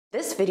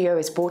This video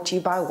is brought to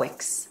you by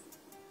Wix.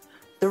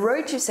 The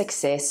road to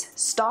success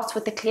starts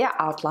with a clear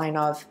outline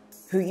of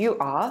who you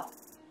are,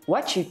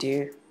 what you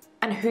do,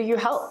 and who you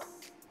help.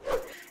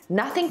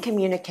 Nothing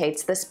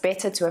communicates this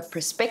better to a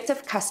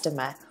prospective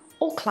customer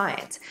or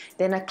client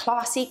than a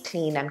classy,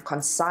 clean, and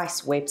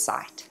concise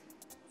website.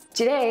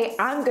 Today,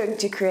 I'm going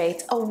to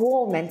create a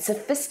warm and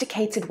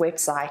sophisticated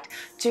website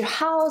to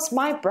house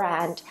my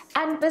brand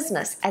and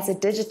business as a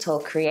digital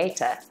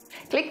creator.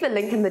 Click the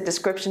link in the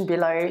description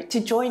below to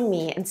join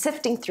me in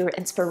sifting through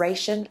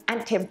inspiration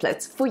and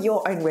templates for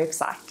your own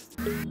website.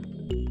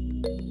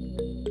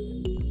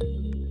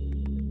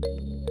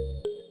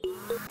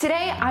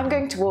 Today, I'm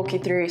going to walk you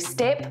through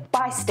step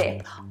by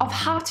step of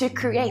how to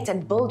create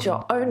and build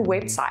your own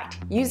website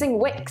using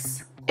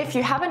Wix. If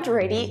you haven't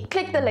already,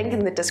 click the link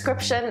in the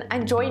description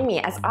and join me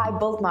as I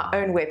build my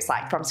own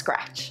website from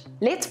scratch.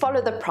 Let's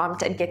follow the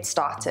prompt and get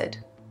started.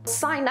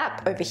 Sign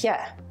up over here.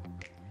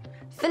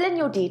 Fill in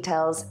your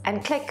details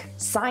and click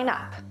Sign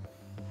Up.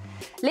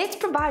 Let's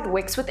provide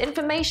Wix with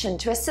information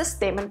to assist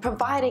them in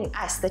providing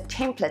us the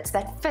templates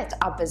that fit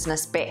our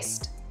business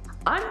best.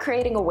 I'm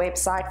creating a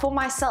website for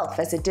myself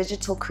as a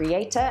digital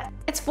creator.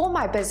 It's for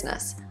my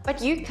business,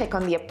 but you click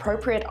on the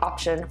appropriate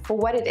option for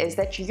what it is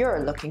that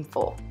you're looking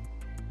for.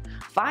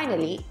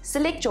 Finally,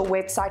 select your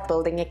website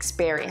building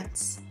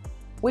experience.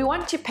 We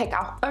want to pick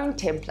our own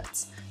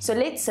templates, so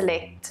let's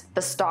select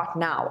the Start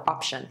Now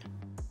option.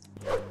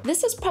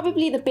 This is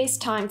probably the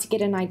best time to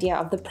get an idea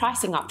of the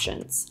pricing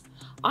options.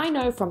 I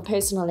know from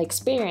personal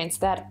experience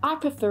that I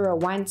prefer a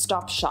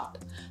one-stop shop,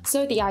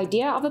 so the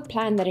idea of a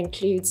plan that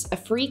includes a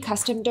free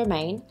custom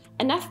domain,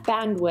 enough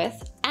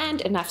bandwidth,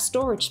 and enough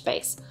storage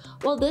space,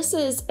 well, this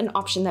is an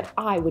option that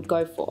I would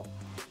go for.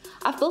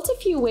 I've built a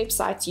few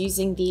websites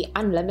using the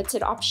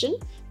unlimited option,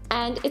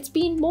 and it's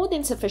been more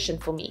than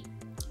sufficient for me.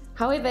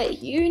 However,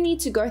 you need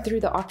to go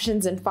through the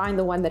options and find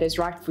the one that is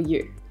right for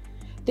you.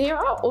 There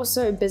are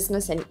also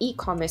business and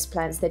e-commerce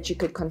plans that you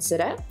could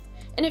consider.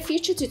 In a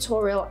future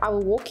tutorial, I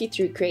will walk you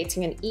through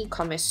creating an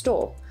e-commerce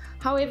store.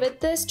 However,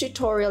 this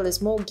tutorial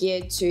is more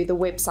geared to the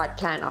website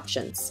plan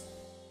options.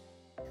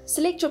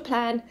 Select your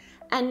plan,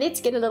 and let's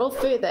get a little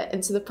further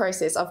into the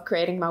process of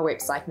creating my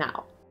website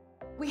now.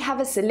 We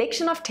have a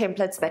selection of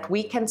templates that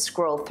we can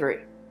scroll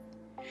through.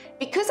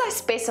 Because I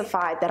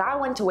specified that I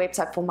want a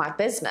website for my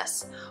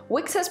business,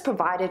 Wix has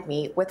provided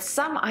me with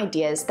some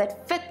ideas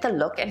that fit the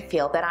look and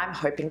feel that I'm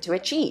hoping to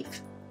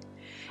achieve.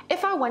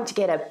 If I want to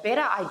get a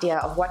better idea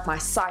of what my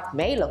site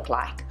may look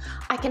like,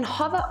 I can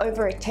hover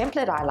over a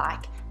template I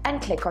like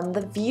and click on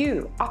the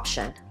View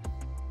option.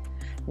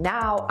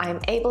 Now I am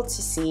able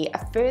to see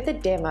a further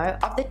demo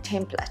of the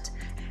template,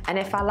 and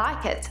if I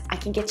like it, I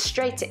can get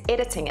straight to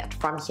editing it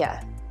from here.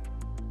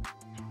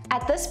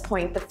 At this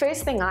point, the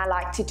first thing I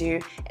like to do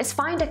is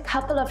find a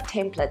couple of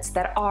templates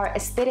that are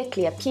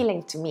aesthetically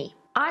appealing to me.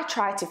 I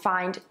try to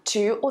find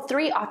 2 or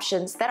 3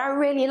 options that I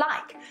really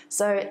like,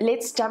 so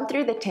let's jump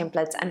through the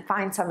templates and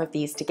find some of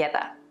these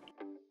together.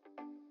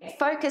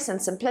 Focus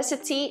and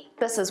simplicity,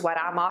 this is what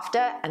I'm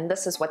after, and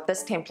this is what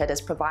this template is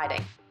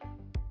providing.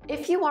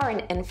 If you are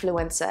an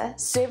influencer,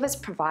 service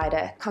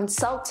provider,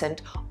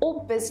 consultant,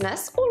 or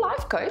business or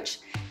life coach,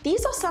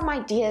 these are some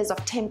ideas of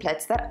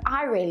templates that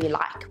I really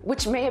like,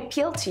 which may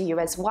appeal to you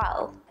as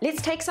well.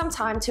 Let's take some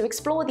time to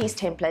explore these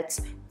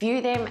templates,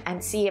 view them,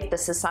 and see if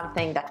this is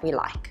something that we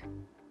like.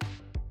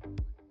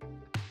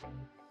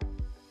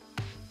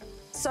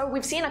 So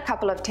we've seen a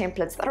couple of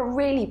templates that are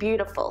really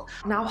beautiful.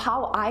 Now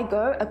how I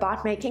go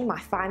about making my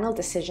final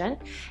decision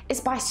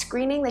is by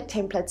screening the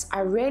templates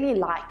I really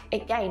like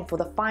again for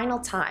the final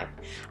time,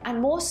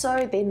 and more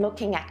so than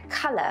looking at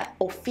color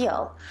or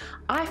feel.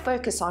 I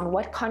focus on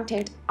what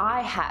content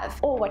I have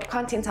or what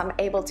content I'm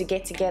able to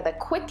get together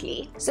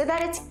quickly so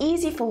that it's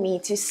easy for me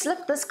to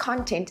slip this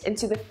content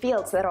into the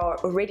fields that are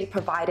already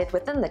provided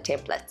within the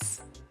templates.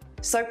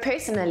 So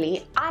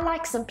personally, I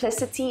like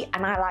simplicity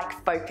and I like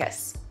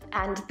focus.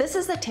 And this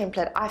is the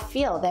template I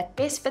feel that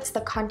best fits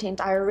the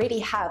content I already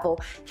have or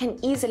can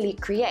easily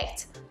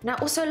create. And I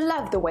also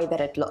love the way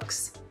that it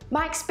looks.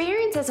 My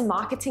experience as a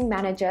marketing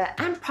manager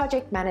and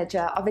project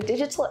manager of a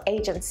digital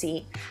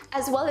agency,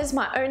 as well as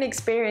my own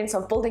experience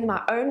of building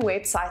my own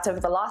website over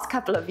the last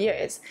couple of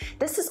years,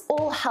 this has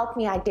all helped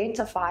me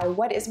identify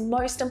what is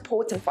most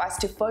important for us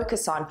to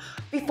focus on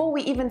before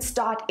we even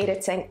start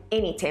editing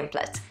any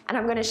template. And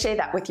I'm going to share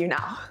that with you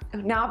now.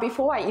 Now,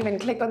 before I even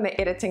click on the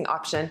editing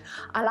option,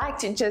 I like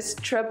to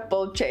just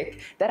triple check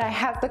that I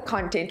have the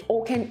content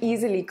or can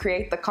easily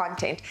create the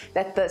content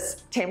that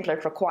this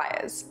template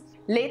requires.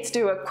 Let's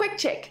do a quick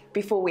check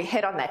before we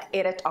hit on that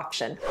edit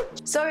option.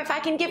 So if I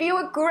can give you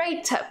a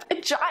great tip, a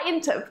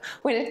giant tip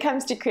when it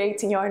comes to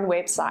creating your own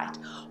website,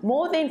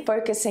 more than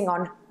focusing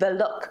on the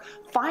look,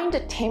 Find a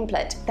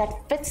template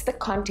that fits the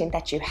content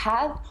that you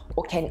have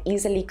or can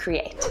easily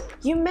create.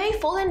 You may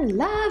fall in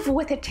love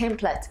with a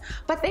template,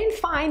 but then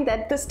find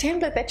that this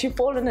template that you've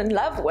fallen in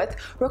love with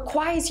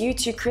requires you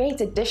to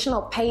create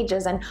additional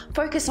pages and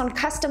focus on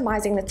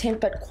customizing the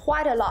template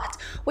quite a lot,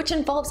 which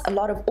involves a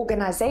lot of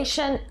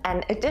organization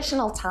and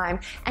additional time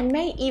and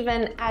may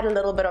even add a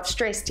little bit of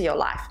stress to your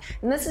life.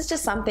 And this is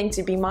just something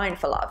to be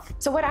mindful of.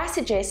 So what I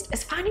suggest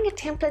is finding a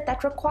template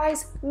that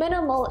requires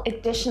minimal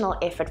additional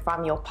effort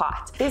from your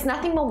part. There's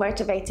nothing more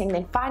motivating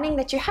than finding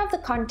that you have the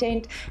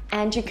content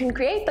and you can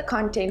create the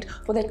content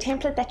for the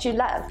template that you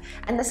love.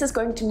 And this is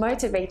going to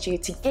motivate you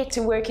to get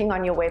to working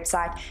on your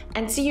website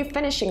and see you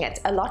finishing it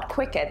a lot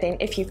quicker than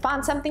if you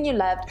found something you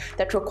loved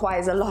that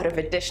requires a lot of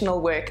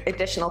additional work,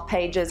 additional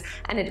pages,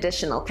 and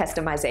additional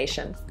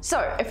customization.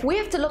 So if we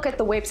have to look at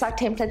the website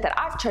template that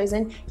I've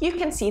chosen, you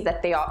can see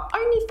that there are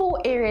only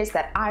 4 areas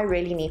that I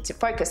really need to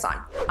focus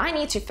on. I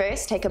need to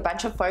first take a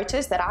bunch of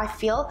photos that I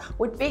feel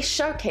would best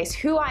showcase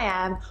who I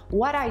am,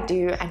 what I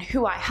do, and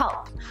who I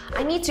help.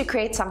 I need to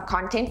create some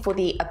content for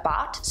the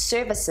About,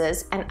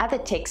 Services, and other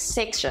text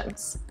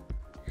sections.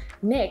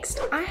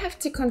 Next, I have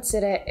to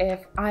consider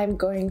if I'm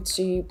going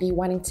to be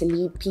wanting to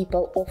lead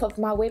people off of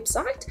my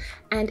website,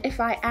 and if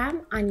I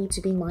am, I need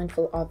to be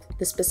mindful of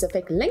the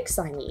specific links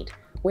I need,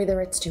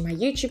 whether it's to my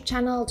YouTube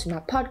channel, to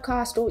my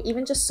podcast, or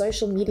even just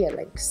social media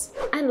links.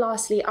 And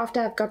lastly, after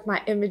I've got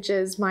my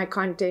images, my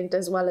content,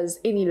 as well as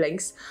any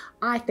links,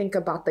 I think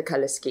about the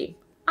color scheme.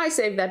 I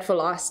save that for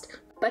last,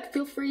 but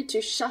feel free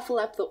to shuffle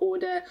up the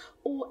order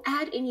or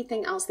add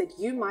anything else that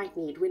you might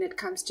need when it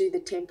comes to the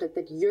template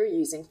that you're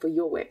using for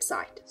your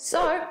website.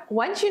 So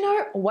once you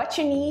know what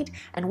you need,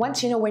 and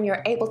once you know when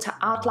you're able to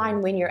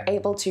outline, when you're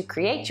able to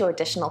create your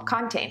additional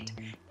content,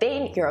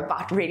 then you're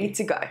about ready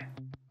to go.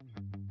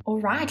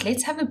 Alright,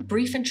 let's have a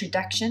brief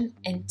introduction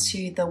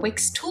into the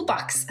Wix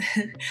toolbox.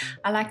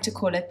 I like to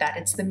call it that.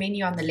 It's the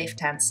menu on the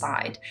left-hand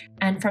side.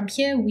 And from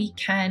here we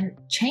can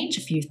change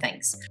a few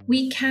things.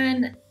 We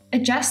can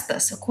adjust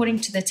this according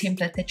to the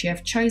template that you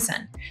have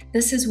chosen.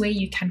 This is where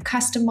you can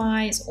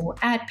customize or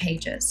add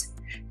pages.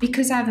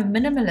 Because I have a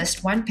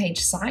minimalist one-page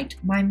site,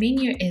 my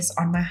menu is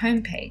on my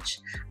home page.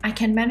 I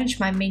can manage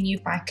my menu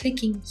by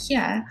clicking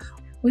here.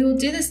 We will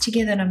do this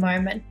together in a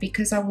moment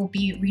because I will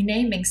be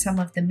renaming some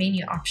of the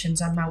menu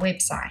options on my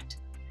website.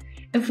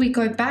 If we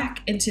go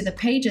back into the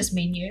Pages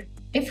menu,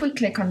 if we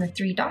click on the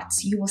 3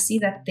 dots, you will see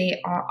that there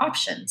are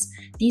options.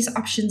 These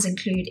options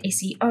include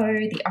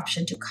SEO, the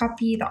option to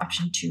copy, the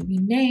option to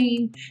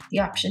rename, the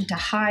option to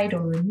hide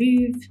or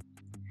remove.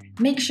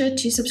 Make sure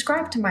to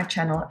subscribe to my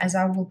channel as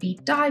I will be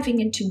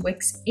diving into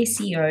Wix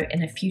SEO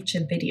in a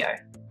future video.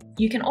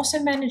 You can also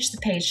manage the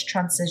page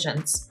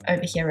transitions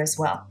over here as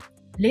well.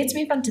 Let's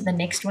move on to the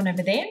next one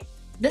over there.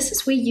 This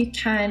is where you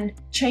can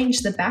change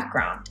the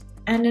background.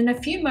 And in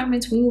a few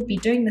moments, we will be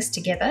doing this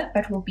together,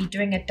 but we'll be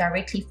doing it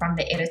directly from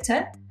the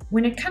editor.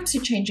 When it comes to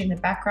changing the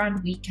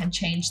background, we can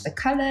change the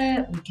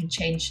color, we can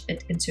change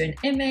it into an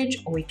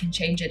image, or we can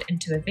change it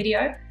into a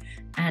video.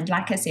 And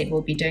like I said,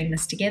 we'll be doing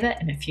this together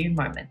in a few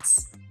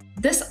moments.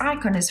 This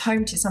icon is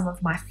home to some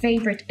of my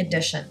favorite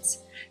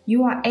additions.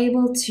 You are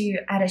able to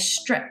add a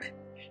strip.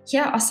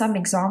 Here are some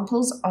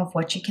examples of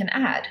what you can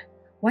add.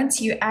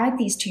 Once you add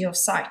these to your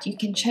site, you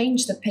can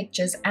change the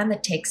pictures and the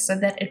text so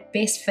that it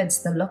best fits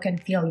the look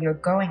and feel you're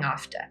going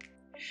after.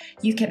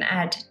 You can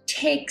add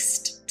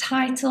text,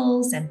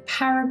 titles, and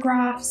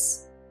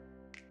paragraphs.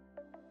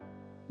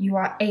 You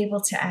are able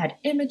to add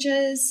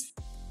images.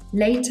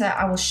 Later,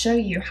 I will show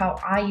you how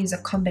I use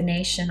a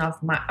combination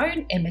of my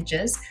own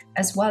images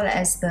as well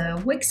as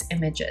the Wix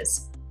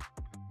images.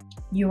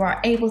 You are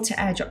able to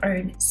add your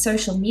own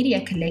social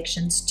media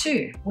collections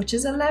too, which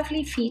is a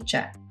lovely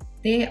feature.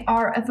 There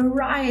are a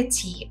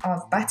variety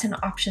of button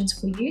options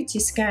for you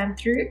to scan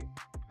through,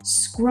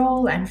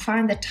 scroll, and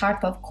find the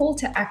type of call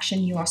to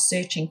action you are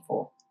searching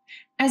for.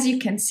 As you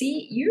can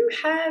see, you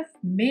have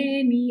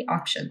many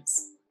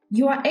options.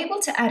 You are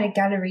able to add a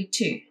gallery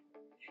too.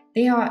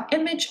 There are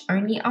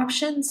image-only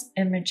options,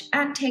 image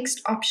and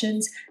text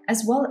options,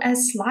 as well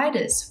as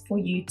sliders for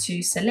you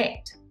to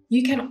select.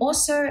 You can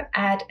also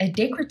add a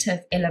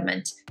decorative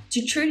element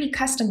to truly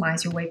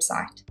customize your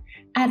website.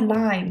 Add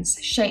lines,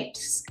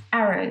 shapes,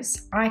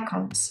 arrows,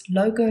 icons,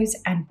 logos,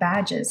 and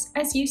badges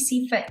as you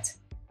see fit.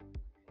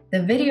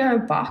 The video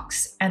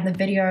box and the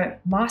video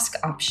mask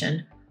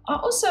option are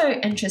also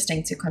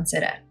interesting to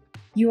consider.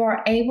 You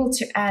are able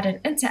to add an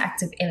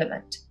interactive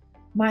element.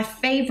 My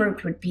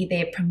favorite would be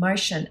their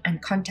promotion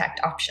and contact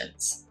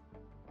options.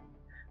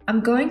 I'm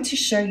going to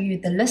show you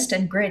the list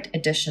and grid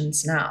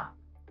additions now.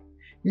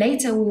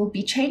 Later, we will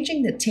be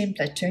changing the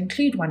template to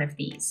include one of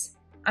these.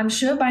 I'm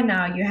sure by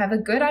now you have a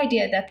good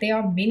idea that there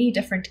are many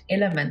different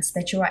elements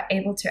that you are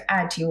able to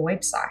add to your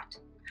website.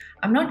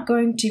 I'm not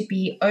going to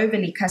be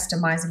overly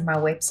customizing my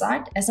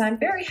website as I'm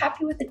very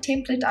happy with the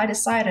template I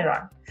decided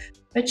on.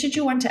 But should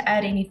you want to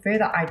add any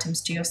further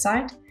items to your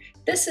site,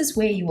 this is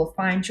where you will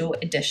find your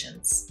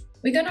additions.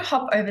 We're going to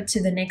hop over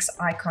to the next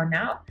icon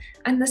now,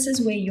 and this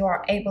is where you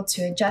are able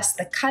to adjust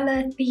the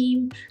color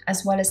theme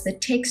as well as the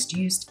text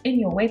used in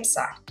your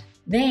website.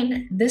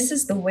 Then this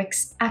is the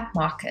Wix app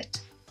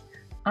market.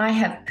 I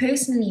have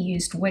personally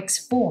used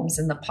Wix Forms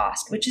in the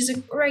past, which is a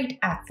great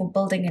app for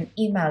building an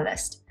email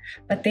list,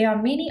 but there are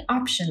many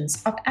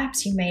options of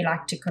apps you may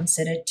like to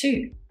consider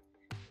too.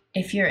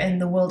 If you're in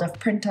the world of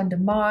print on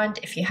demand,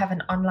 if you have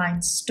an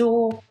online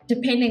store,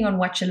 depending on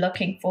what you're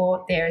looking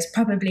for, there is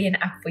probably an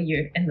app for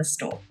you in the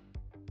store.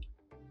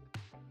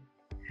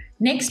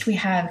 Next, we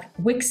have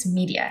Wix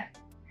Media.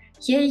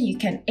 Here you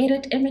can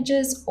edit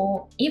images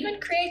or even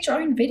create your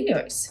own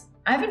videos.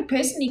 I haven't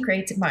personally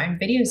created my own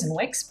videos in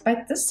Wix,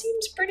 but this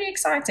seems pretty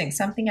exciting,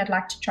 something I'd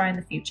like to try in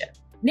the future.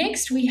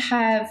 Next, we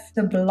have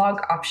the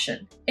blog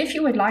option. If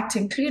you would like to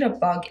include a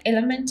blog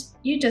element,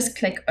 you just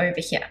click over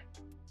here.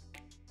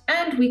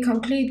 And we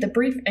conclude the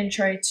brief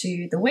intro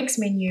to the Wix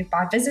menu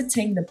by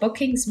visiting the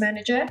Bookings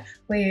Manager,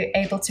 where you're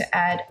able to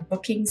add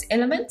bookings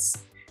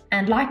elements.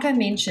 And like I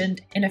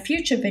mentioned, in a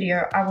future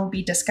video, I will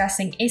be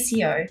discussing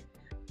SEO.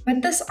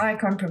 But this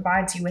icon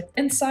provides you with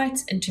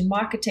insights into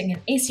marketing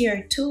and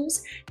SEO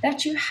tools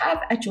that you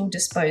have at your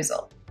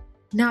disposal.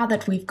 Now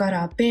that we've got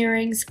our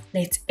bearings,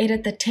 let's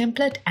edit the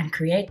template and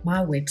create my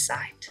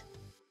website.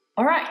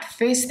 Alright,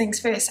 first things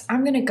first,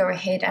 I'm going to go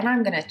ahead and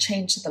I'm going to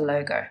change the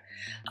logo.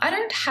 I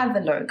don't have a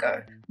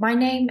logo. My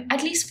name,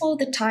 at least for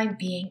the time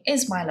being,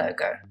 is my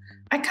logo.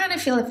 I kind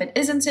of feel if it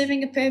isn't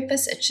serving a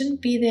purpose, it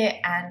shouldn't be there,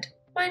 and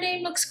my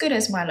name looks good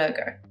as my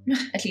logo.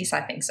 At least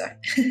I think so.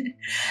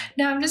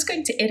 Now I'm just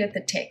going to edit the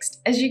text.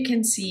 As you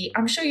can see,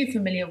 I'm sure you're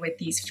familiar with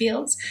these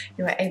fields.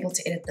 You are able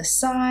to edit the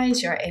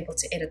size, you're able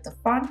to edit the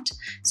font.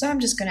 So I'm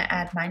just going to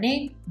add my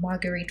name,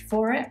 Marguerite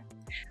Faure.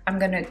 I'm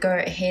going to go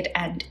ahead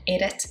and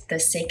edit the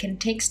second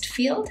text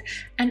field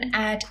and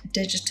add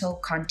digital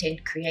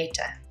content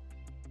creator.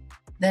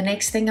 The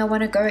next thing I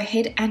want to go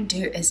ahead and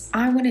do is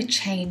I want to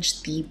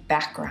change the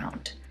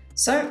background.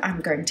 So I'm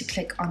going to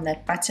click on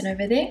that button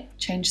over there,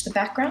 change the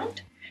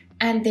background,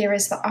 and there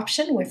is the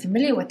option, we're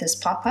familiar with this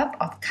pop-up,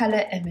 of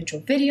color, image, or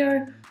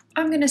video.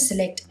 I'm going to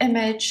select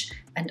image,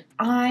 and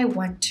I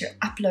want to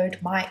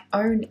upload my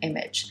own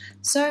image.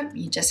 So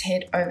you just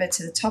head over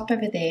to the top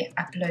over there,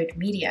 upload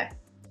media.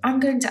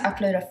 I'm going to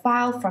upload a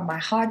file from my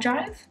hard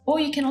drive, or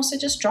you can also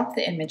just drop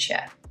the image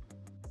here.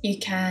 You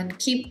can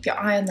keep your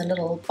eye on the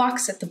little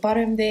box at the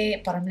bottom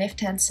there, bottom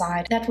left-hand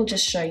side. That will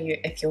just show you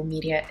if your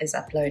media is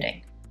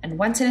uploading. And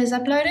once it is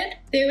uploaded,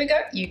 there we go,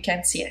 you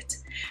can see it.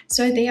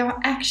 So there are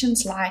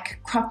actions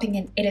like cropping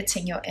and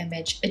editing your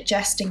image,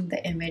 adjusting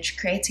the image,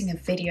 creating a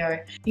video.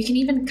 You can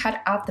even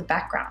cut out the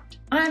background.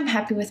 I'm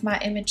happy with my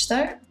image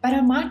though, but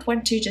I might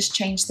want to just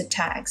change the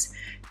tags.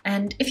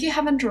 And if you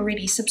haven't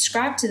already,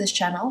 subscribe to this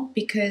channel,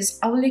 because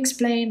I will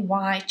explain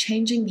why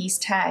changing these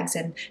tags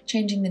and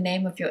changing the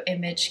name of your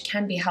image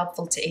can be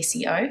helpful to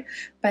SEO,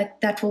 but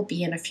that will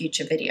be in a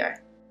future video.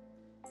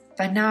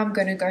 But now I'm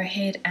going to go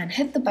ahead and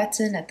hit the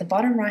button at the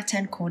bottom right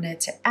hand corner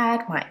to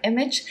add my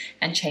image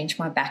and change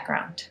my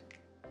background.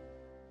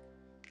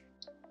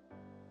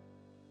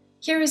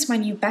 Here is my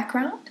new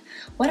background.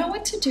 What I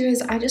want to do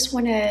is I just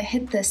want to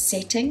hit the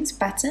settings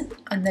button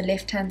on the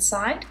left hand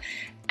side,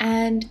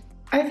 and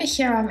over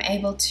here I'm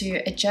able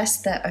to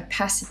adjust the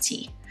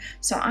opacity.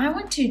 So I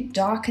want to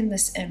darken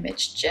this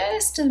image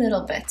just a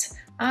little bit.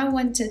 I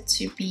want it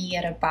to be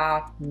at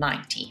about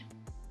 90.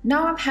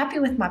 Now I'm happy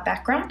with my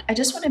background, I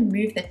just want to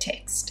move the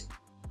text.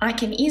 I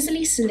can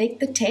easily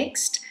select the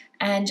text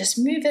and just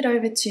move it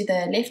over to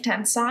the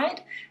left-hand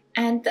side,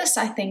 and this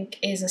I think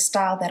is a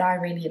style that I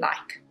really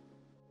like.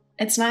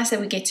 It's nice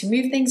that we get to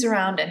move things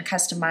around and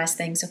customize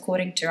things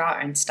according to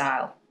our own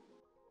style.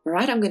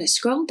 Alright, I'm going to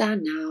scroll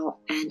down now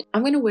and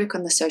I'm going to work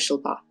on the social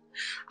bar.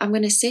 I'm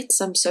going to set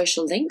some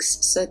social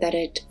links so that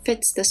it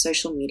fits the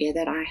social media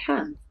that I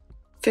have.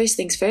 First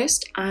things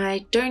first,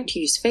 I don't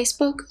use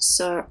Facebook,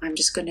 so I'm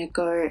just going to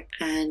go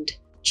and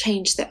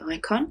change the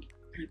icon.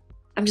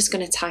 I'm just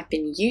going to type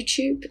in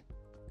YouTube,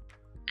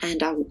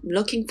 and I'm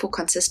looking for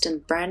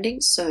consistent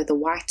branding, so the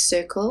white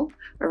circle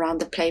around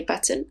the play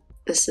button.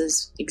 This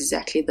is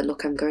exactly the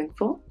look I'm going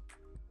for.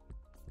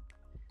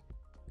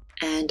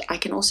 And I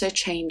can also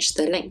change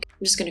the link.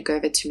 I'm just going to go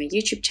over to my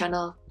YouTube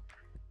channel,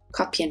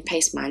 copy and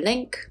paste my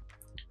link,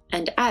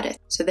 and add it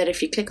so that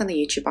if you click on the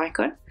YouTube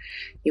icon,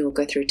 you will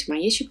go through to my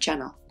YouTube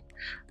channel.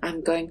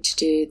 I'm going to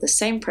do the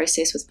same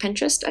process with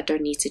Pinterest. I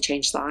don't need to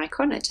change the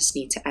icon, I just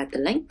need to add the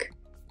link.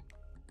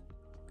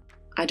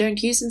 I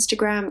don't use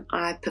Instagram,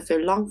 I prefer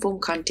long form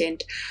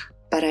content,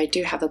 but I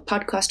do have a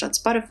podcast on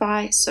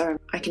Spotify, so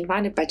I can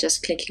find it by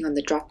just clicking on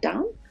the drop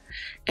down.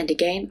 And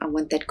again, I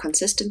want that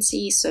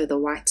consistency, so the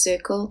white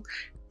circle,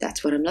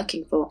 that's what I'm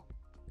looking for.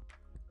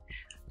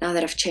 Now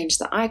that I've changed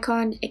the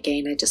icon,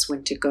 again, I just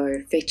want to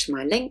go fetch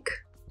my link,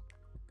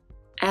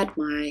 add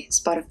my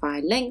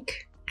Spotify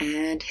link,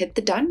 and hit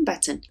the done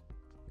button.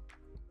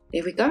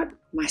 There we go.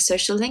 My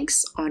social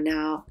links are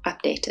now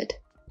updated.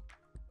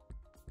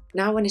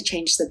 Now I want to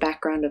change the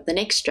background of the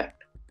next strip,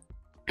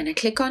 and I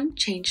click on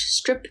change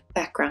strip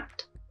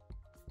background.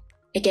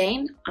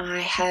 Again, I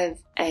have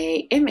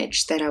an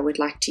image that I would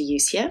like to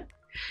use here,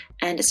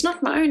 and it's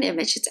not my own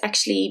image, it's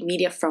actually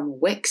media from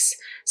Wix.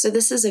 So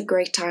this is a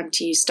great time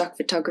to use stock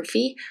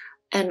photography,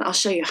 And I'll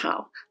show you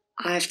how.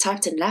 I've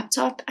typed in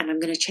laptop and I'm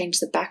going to change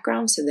the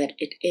background so that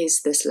it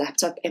is this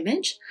laptop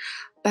image.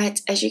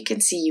 But as you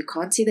can see, you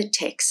can't see the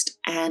text,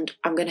 and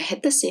I'm going to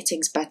hit the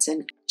settings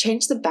button,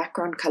 change the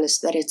background color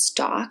so that it's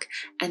dark,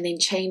 and then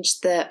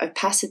change the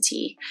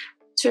opacity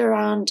to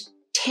around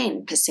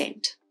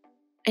 10%.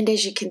 And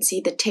as you can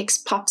see, the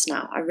text pops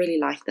now. I really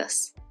like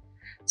this.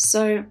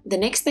 So the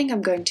next thing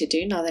I'm going to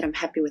do, now that I'm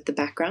happy with the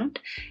background,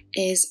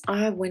 is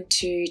I want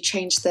to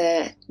change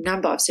the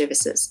number of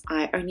services.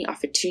 I only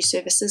offer 2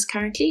 services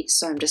currently,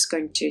 so I'm just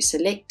going to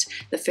select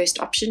the first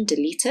option,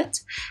 delete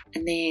it,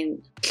 and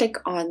then click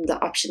on the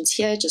options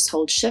here, just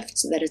hold shift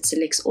so that it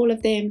selects all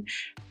of them,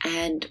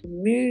 and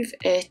move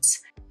it.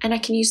 And I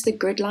can use the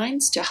grid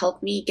lines to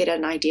help me get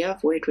an idea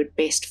of where it would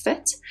best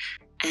fit.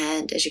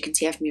 And as you can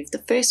see, I've moved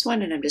the first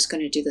one, and I'm just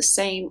going to do the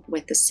same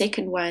with the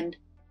second one.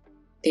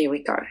 There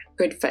we go.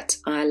 Good fit.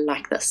 I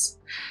like this.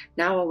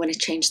 Now I want to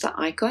change the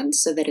icon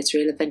so that it's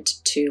relevant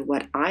to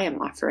what I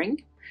am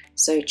offering.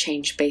 So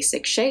change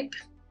basic shape.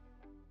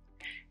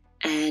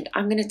 And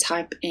I'm going to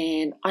type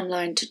in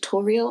online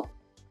tutorial.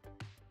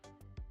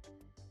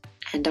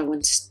 And I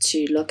want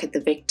to look at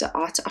the vector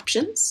art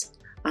options.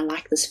 I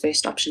like this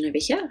first option over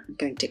here. I'm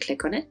going to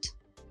click on it.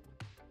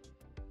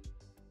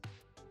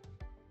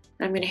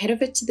 I'm going to head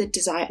over to the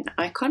design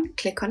icon,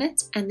 click on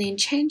it, and then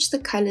change the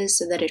colors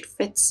so that it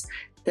fits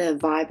the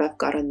vibe I've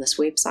got on this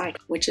website,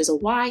 which is a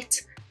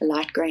white, a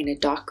light grey, and a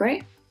dark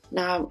grey.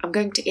 Now I'm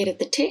going to edit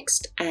the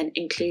text and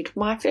include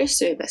my first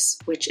service,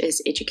 which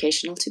is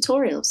educational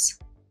tutorials.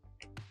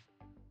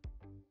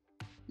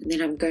 And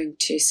then I'm going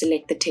to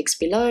select the text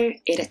below,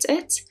 edit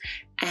it,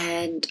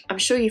 and I'm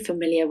sure you're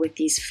familiar with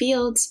these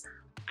fields.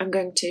 I'm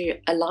going to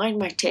align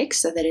my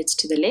text so that it's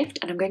to the left,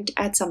 and I'm going to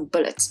add some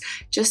bullets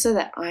just so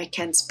that I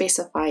can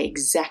specify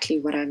exactly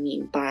what I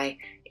mean by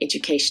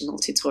educational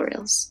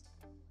tutorials.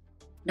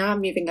 Now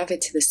I'm moving over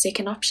to the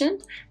second option,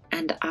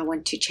 and I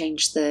want to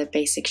change the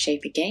basic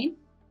shape again.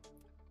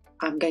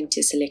 I'm going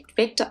to select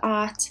vector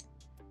art,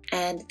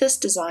 and this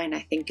design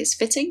I think is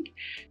fitting.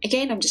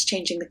 Again, I'm just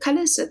changing the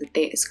colors so that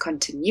there is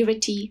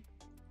continuity.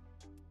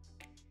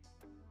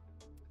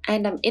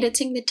 And I'm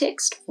editing the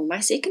text for my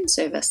second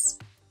service,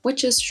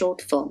 which is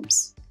short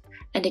films.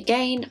 And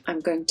again, I'm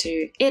going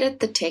to edit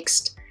the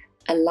text,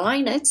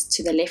 align it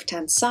to the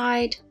left-hand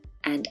side,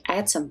 and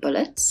add some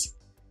bullets.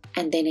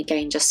 And then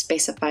again, just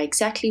specify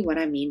exactly what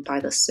I mean by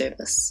this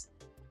service.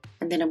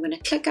 And then I'm going to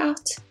click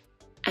out,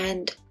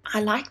 and I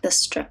like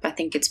this strip. I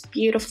think it's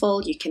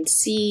beautiful. You can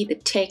see the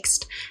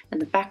text and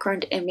the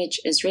background image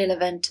is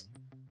relevant.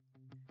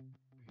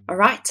 All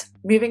right,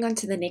 moving on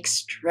to the next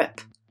strip.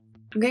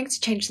 I'm going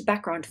to change the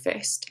background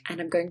first, and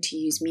I'm going to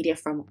use media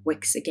from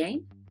Wix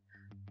again.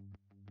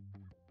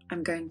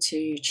 I'm going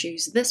to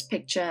choose this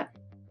picture.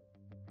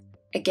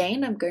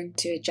 Again, I'm going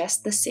to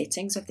adjust the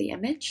settings of the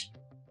image.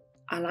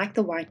 I like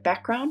the white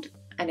background,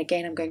 and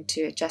again I'm going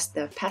to adjust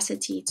the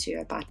opacity to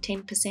about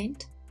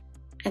 10%,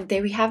 and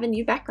there we have a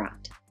new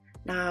background.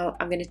 Now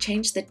I'm going to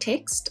change the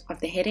text of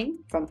the heading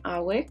from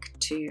our work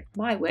to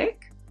my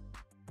work,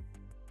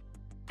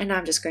 and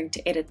I'm just going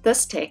to edit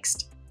this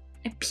text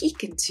and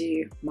peek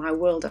into my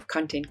world of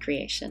content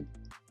creation.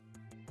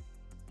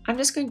 I'm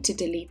just going to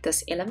delete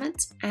this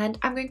element, and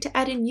I'm going to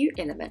add a new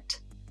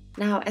element.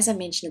 Now, as I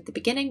mentioned at the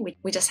beginning,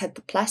 we just had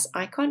the plus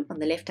icon on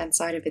the left hand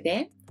side over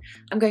there.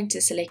 I'm going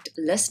to select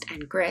list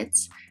and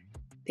grids.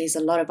 There's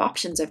a lot of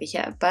options over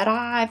here, but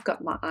I've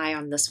got my eye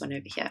on this one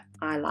over here.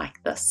 I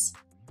like this.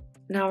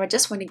 Now I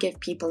just want to give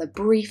people a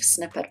brief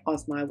snippet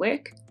of my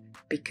work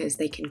because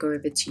they can go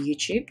over to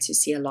YouTube to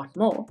see a lot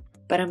more.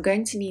 But I'm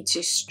going to need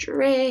to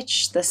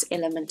stretch this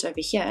element over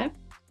here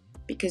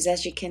because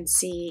as you can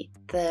see,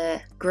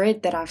 the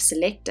grid that I've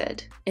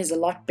selected is a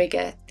lot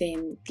bigger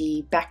than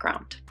the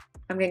background.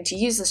 I'm going to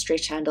use the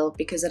stretch handle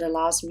because it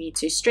allows me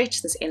to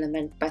stretch this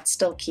element but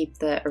still keep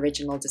the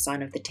original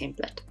design of the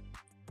template.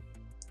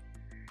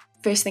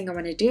 First thing I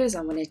want to do is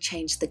I want to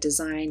change the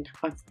design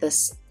of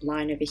this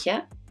line over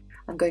here.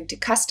 I'm going to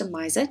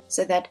customize it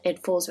so that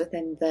it falls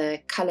within the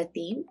color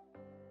theme.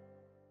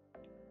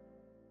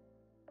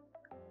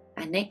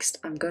 And next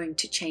I'm going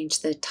to change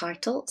the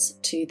titles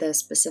to the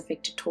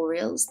specific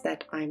tutorials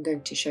that I'm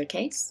going to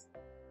showcase.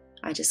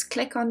 I just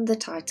click on the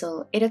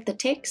title, edit the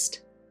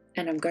text,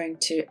 and I'm going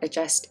to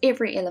adjust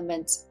every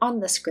element on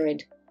this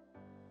grid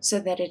so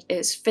that it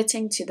is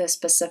fitting to the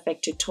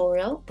specific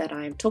tutorial that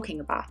I am talking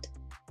about.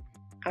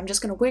 I'm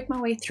just going to work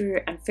my way through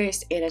and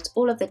first edit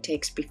all of the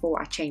text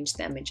before I change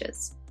the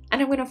images.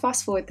 And I'm going to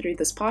fast forward through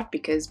this part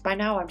because by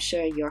now I'm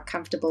sure you're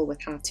comfortable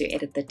with how to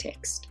edit the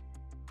text.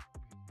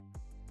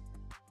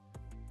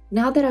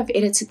 Now that I've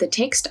edited the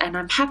text and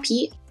I'm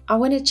happy, I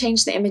want to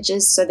change the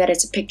images so that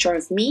it's a picture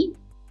of me.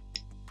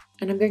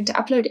 And I'm going to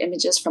upload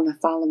images from a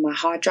file on my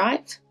hard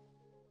drive.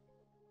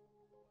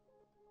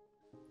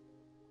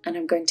 And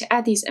I'm going to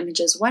add these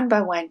images one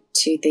by one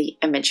to the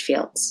image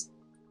fields.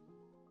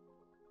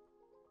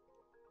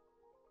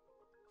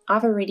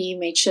 I've already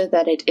made sure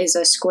that it is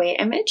a square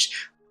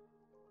image,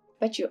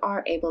 but you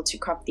are able to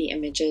crop the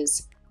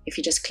images if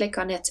you just click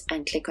on it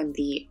and click on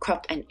the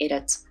crop and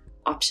edit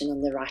option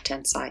on the right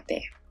hand side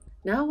there.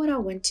 Now what I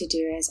want to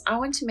do is I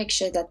want to make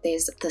sure that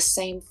there's the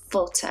same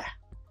filter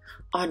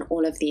on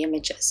all of the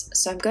images.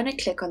 So I'm going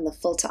to click on the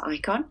filter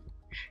icon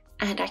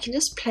and I can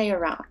just play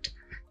around.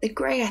 The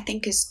gray I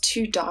think is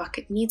too dark.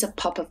 It needs a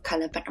pop of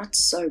color but not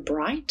so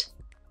bright.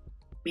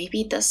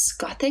 Maybe this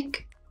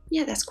gothic.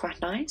 Yeah, that's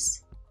quite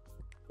nice.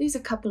 There's a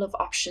couple of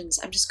options.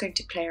 I'm just going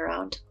to play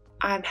around.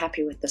 I'm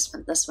happy with this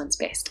one. This one's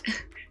best.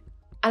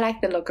 I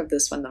like the look of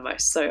this one the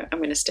most, so I'm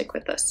going to stick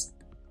with this.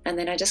 And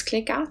then I just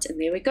click out and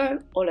there we go.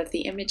 All of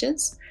the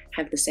images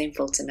have the same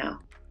filter now.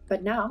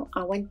 But now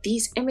I want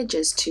these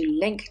images to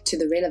link to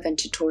the relevant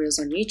tutorials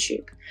on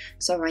YouTube.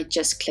 So I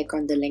just click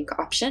on the link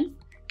option,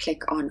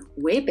 click on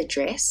web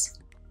address.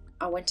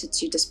 I want it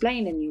to display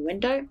in a new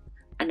window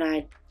and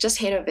I just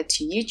head over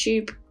to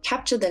YouTube,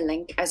 capture the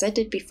link as I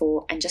did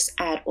before and just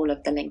add all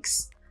of the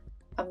links.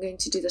 I'm going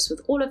to do this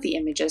with all of the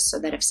images so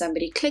that if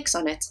somebody clicks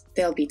on it,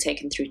 they'll be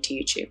taken through to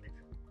YouTube.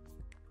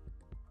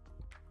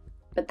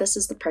 But this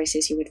is the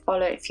process you would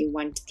follow if you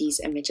want these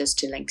images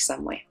to link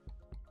somewhere.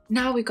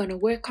 Now we're going to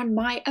work on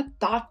my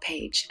about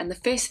page, and the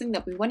first thing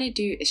that we want to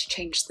do is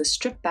change the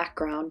strip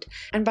background.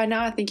 And by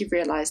now I think you've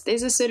realized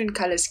there's a certain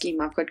color scheme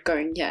I've got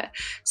going here.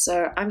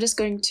 So I'm just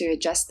going to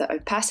adjust the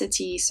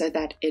opacity so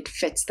that it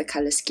fits the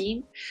color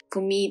scheme.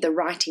 For me, the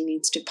writing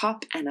needs to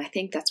pop, and I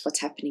think that's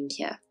what's happening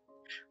here.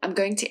 I'm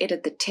going to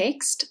edit the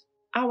text.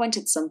 I want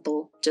it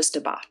simple, just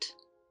about.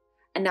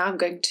 And now I'm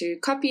going to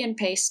copy and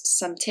paste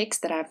some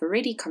text that I've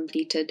already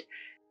completed,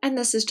 and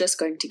this is just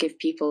going to give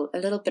people a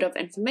little bit of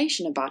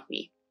information about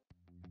me.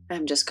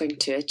 I'm just going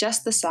to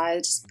adjust the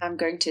size. I'm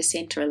going to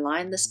center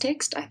align this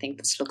text. I think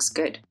this looks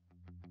good.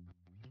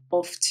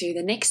 Off to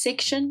the next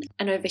section,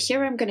 and over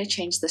here I'm going to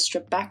change the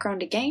strip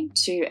background again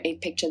to a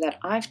picture that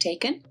I've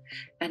taken,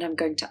 and I'm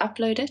going to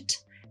upload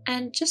it.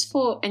 And just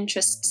for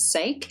interest's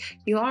sake,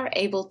 you are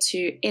able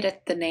to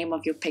edit the name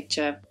of your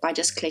picture by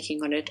just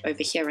clicking on it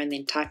over here and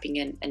then typing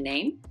in a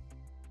name.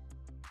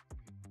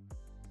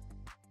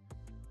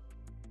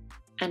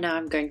 And now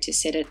I'm going to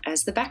set it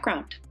as the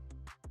background.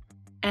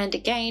 And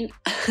again,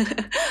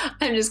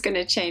 I'm just going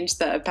to change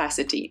the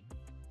opacity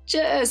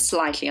just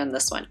slightly on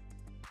this one.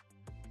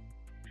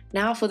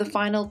 Now for the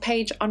final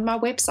page on my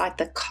website,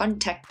 the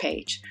contact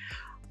page.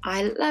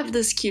 I love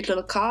this cute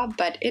little car,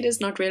 but it is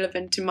not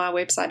relevant to my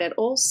website at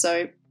all,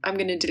 so I'm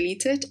going to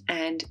delete it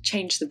and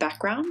change the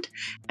background,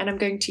 and I'm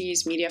going to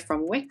use media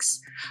from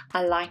Wix.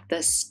 I like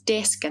this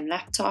desk and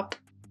laptop.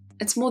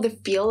 It's more the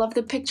feel of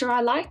the picture I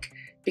like,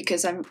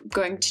 because I'm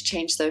going to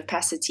change the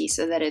opacity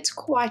so that it's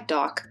quite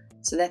dark,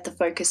 so that the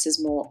focus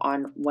is more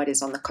on what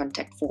is on the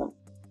contact form.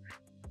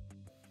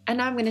 And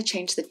now I'm going to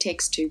change the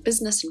text to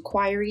business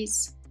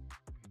inquiries.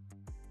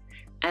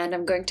 And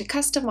I'm going to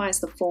customize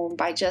the form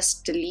by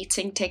just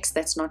deleting text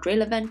that's not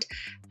relevant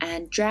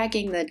and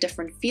dragging the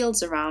different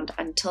fields around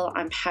until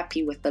I'm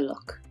happy with the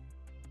look.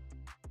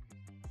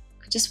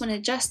 I just want to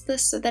adjust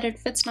this so that it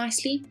fits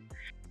nicely.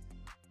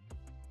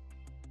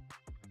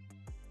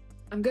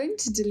 I'm going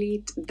to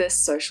delete this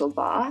social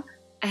bar,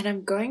 and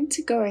I'm going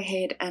to go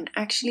ahead and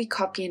actually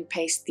copy and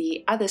paste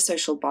the other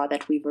social bar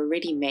that we've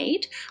already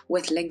made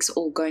with links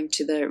all going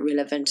to the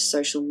relevant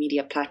social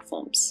media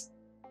platforms.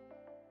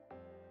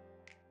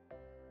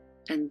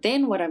 And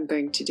then what I'm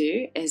going to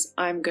do is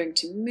I'm going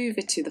to move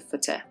it to the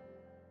footer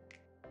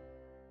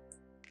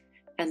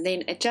and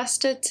then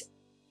adjust it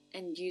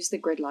and use the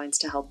grid lines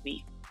to help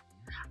me.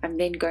 I'm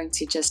then going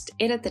to just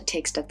edit the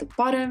text at the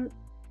bottom.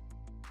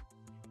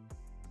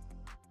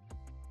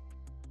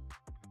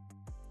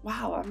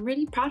 Wow, I'm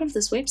really proud of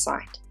this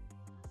website.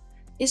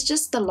 It's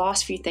just the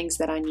last few things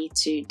that I need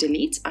to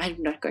delete.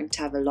 I'm not going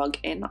to have a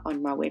login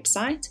on my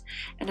website,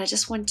 and I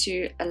just want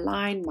to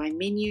align my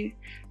menu.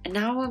 And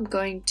now I'm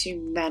going to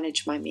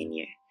manage my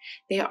menu.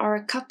 There are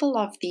a couple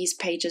of these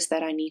pages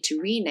that I need to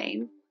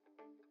rename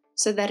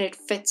so that it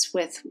fits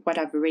with what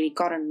I've already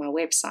got on my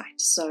website.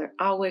 So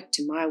our work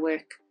to my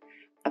work,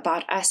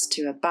 about us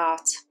to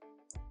about,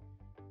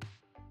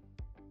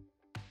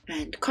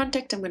 and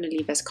contact I'm going to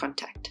leave as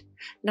contact.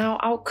 Now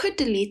I could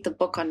delete the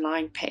book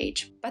online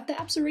page, but the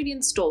app's already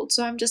installed,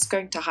 so I'm just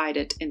going to hide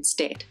it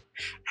instead.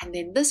 And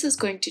then this is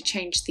going to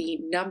change the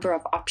number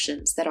of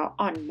options that are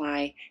on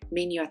my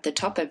menu at the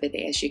top over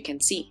there, as you can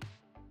see.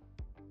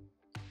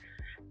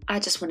 I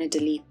just want to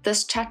delete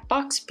this chat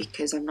box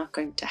because I'm not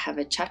going to have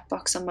a chat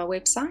box on my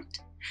website.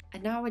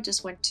 And now I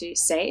just want to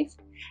save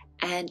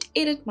and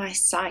edit my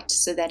site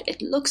so that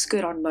it looks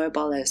good on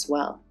mobile as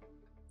well.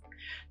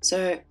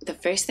 So the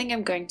first thing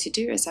I'm going to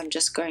do is I'm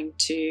just going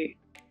to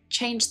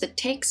change the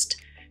text,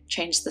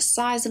 change the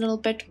size a little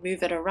bit,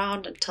 move it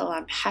around until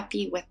I'm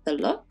happy with the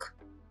look.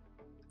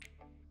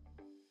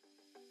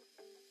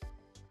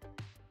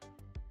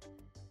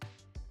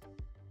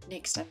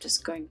 Next, I'm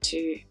just going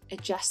to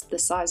adjust the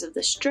size of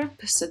the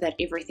strip so that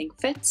everything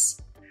fits.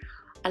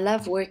 I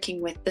love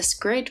working with this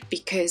grid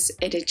because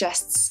it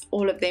adjusts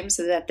all of them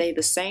so that they're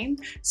the same.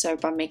 So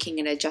by making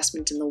an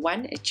adjustment in the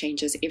one, it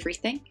changes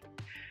everything.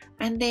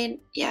 And then,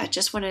 yeah, I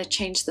just want to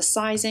change the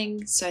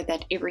sizing so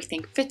that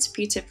everything fits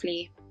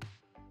beautifully.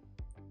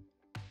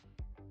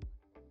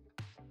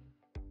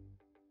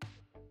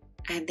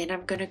 and then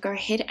I'm going to go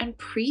ahead and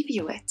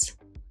preview it.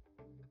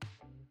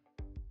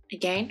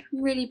 Again,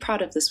 I'm really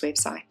proud of this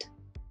website.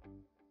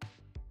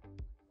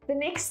 The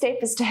next step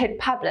is to hit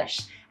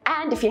publish.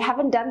 And if you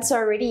haven't done so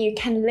already, you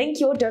can link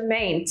your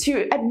domain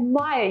to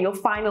admire your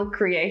final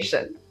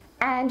creation.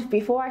 And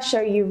before I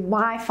show you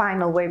my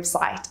final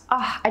website,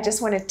 I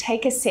just want to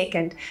take a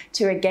second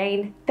to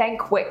again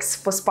thank Wix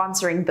for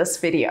sponsoring this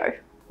video.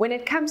 When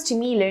it comes to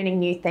me learning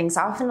new things,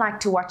 I often like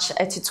to watch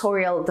a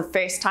tutorial the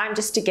first time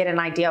just to get an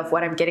idea of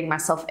what I'm getting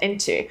myself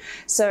into.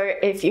 So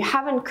if you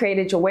haven't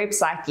created your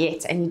website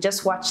yet and you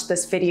just watched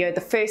this video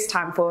the first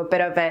time for a bit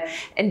of an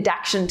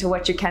induction to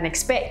what you can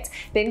expect,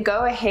 then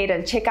go ahead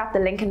and check out the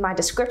link in my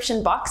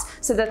description box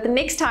so that the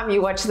next time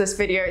you watch this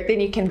video,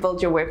 then you can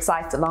build your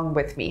website along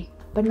with me.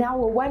 But now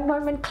we're one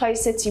moment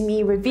closer to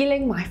me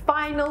revealing my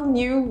final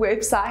new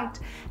website.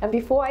 And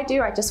before I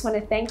do, I just want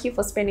to thank you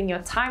for spending your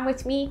time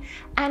with me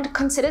and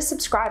consider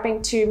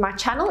subscribing to my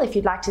channel if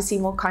you'd like to see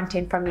more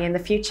content from me in the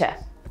future.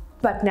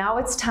 But now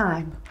it's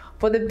time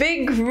for the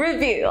big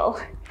reveal.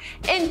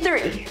 In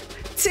 3,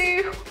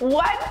 2,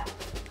 1,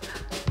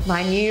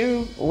 my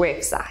new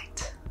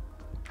website.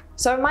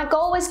 So my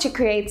goal was to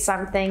create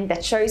something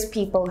that shows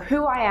people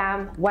who I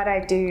am, what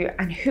I do,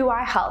 and who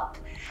I help.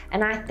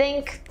 And I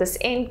think this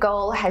end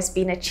goal has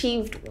been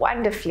achieved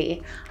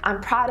wonderfully. I'm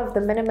proud of the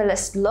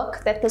minimalist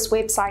look that this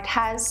website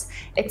has.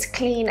 It's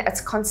clean, it's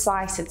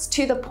concise, it's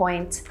to the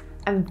point.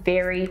 I'm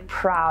very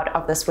proud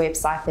of this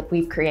website that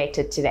we've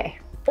created today.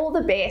 All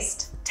the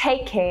best,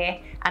 take care,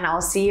 and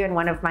I'll see you in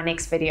one of my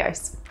next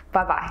videos.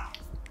 Bye-bye.